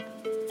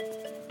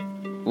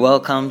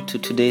Welcome to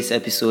today's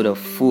episode of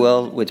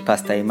Fuel with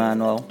Pastor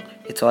Emmanuel.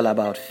 It's all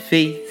about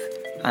faith,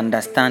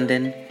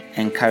 understanding,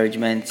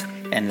 encouragement,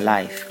 and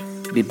life.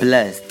 Be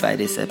blessed by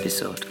this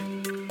episode.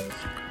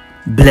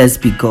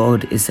 Blessed be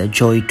God, it's a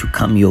joy to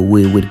come your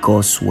way with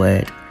God's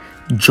word.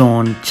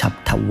 John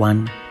chapter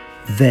 1,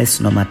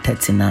 verse number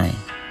 39.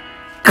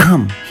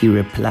 Come, he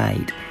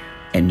replied,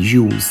 and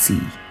you will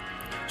see.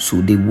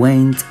 So they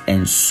went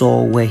and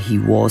saw where he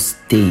was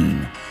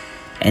staying,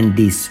 and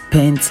they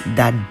spent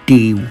that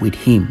day with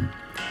him.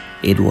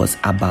 It was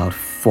about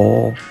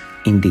 4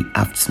 p.m,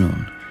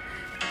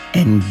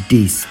 and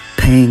they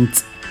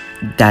spent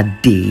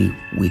that day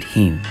with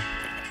him.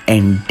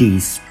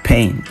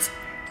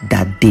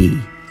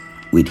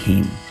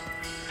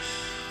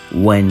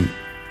 When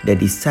the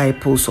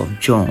disciples of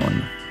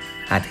John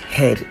had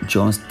heard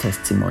John's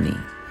testimony,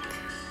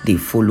 they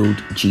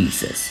followed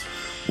Jesus.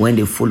 When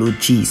they followed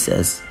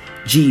Jesus,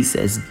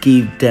 Jesus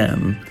gave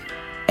them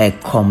a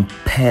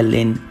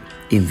compelling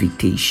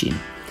invitation,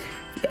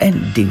 and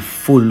they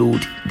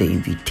followed the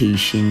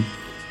invitation.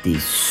 They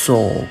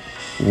saw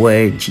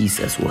where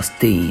Jesus was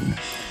staying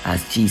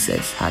as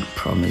Jesus had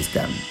promised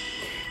them.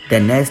 The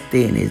next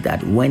thing is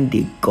that when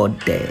they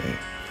got there,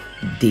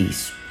 they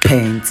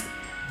spent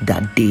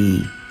that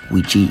day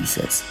with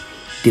Jesus.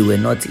 They were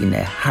not in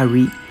a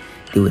hurry.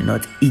 They were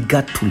not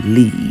eager to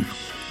leave.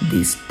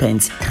 They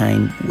spent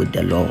time with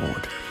the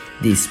Lord.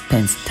 They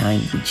spent time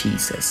with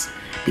Jesus.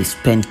 They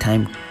spent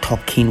time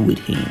talking with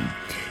him.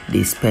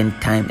 They spent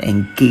time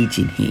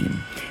engaging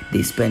him.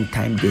 They spent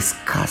time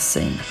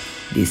discussing.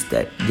 They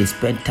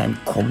spent time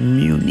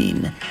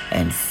communing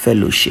and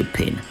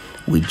fellowshipping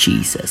with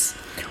Jesus.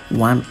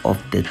 One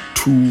of the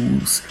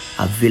tools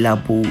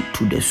available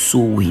to the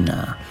soul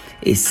winner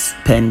is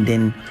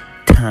spending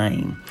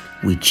time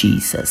with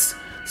Jesus.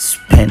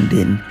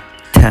 Spending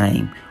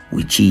time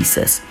with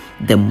Jesus.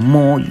 The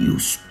more you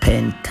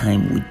spend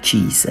time with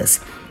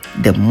Jesus,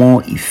 the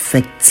more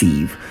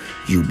effective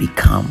you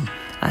become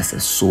as a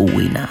soul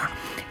winner.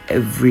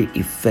 Every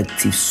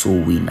effective soul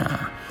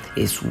winner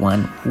is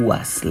one who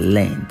has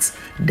learned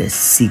the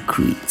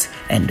secret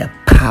and the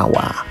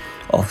power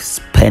of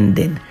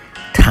spending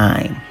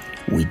time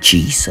with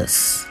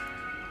Jesus.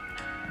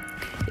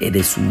 It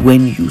is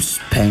when you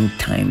spend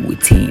time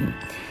with him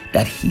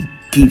that he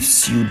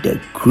gives you the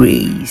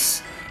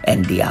grace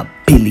and the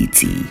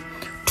ability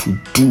to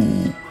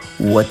do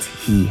what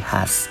he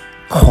has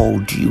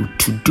called you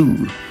to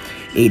do.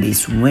 It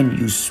is when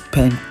you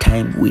spend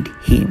time with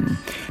him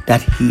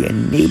that he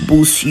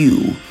enables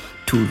you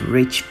to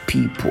reach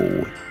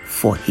people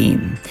for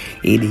him.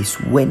 It is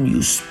when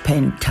you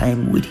spend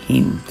time with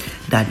him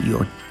that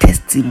your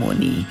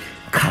testimony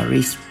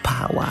carries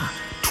power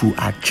to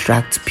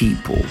attract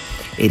people.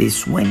 It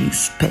is when you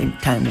spend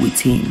time with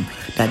him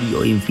that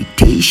your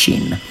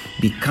invitation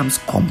becomes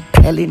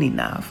compelling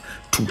enough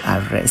to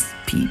arrest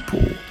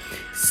people.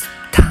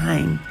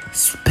 Time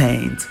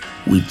spent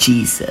with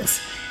Jesus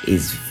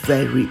is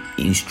very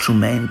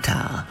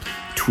instrumental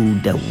to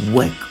the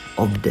work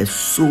of the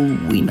soul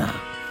winner.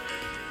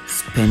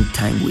 Spend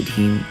time with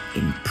him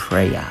in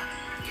prayer.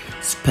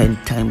 Spend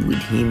time with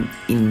him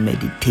in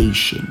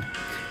meditation.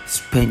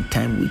 Spend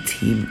time with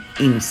him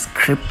in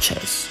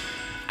scriptures.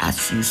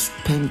 As you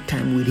spend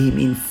time with him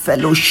in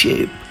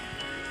fellowship,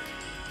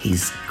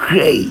 his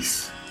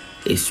grace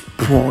is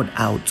poured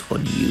out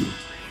on you.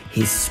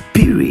 His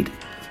spirit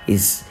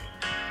is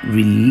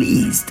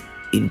released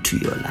into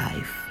your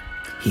life.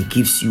 He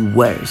gives you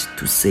words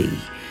to say.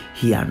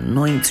 He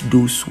anoints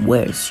those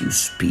words you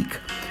speak.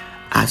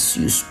 As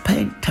you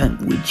spend time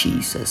with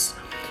Jesus,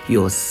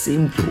 your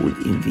simple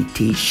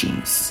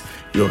invitations,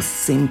 your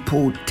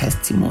simple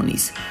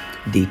testimonies,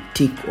 they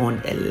take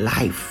on a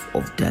life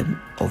of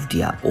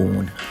their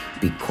own,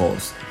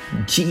 because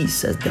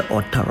Jesus, the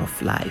author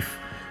of life,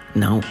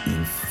 now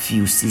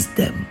infuses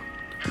them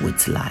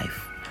with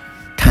life.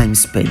 Time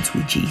spent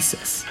with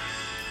Jesus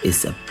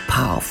is a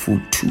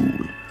powerful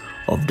tool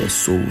of the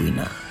soul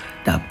winner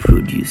that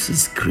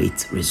produces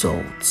great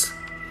results.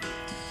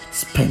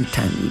 Spend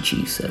time with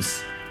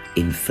Jesus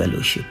in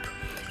fellowship,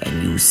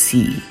 and you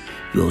see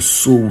your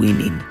soul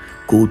winning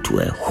go to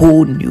a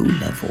whole new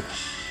level.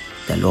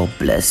 The Lord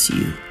bless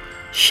you.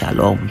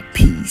 Shalom,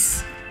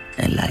 peace,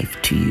 and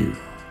life to you.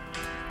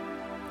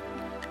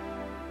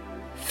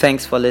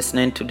 Thanks for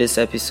listening to this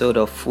episode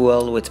of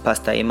Fuel with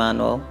Pastor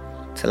Emmanuel.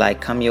 Till I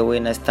come your way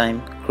next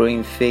time, grow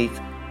in faith,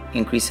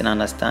 increase in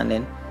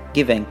understanding,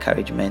 give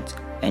encouragement,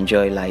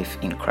 enjoy life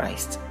in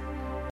Christ.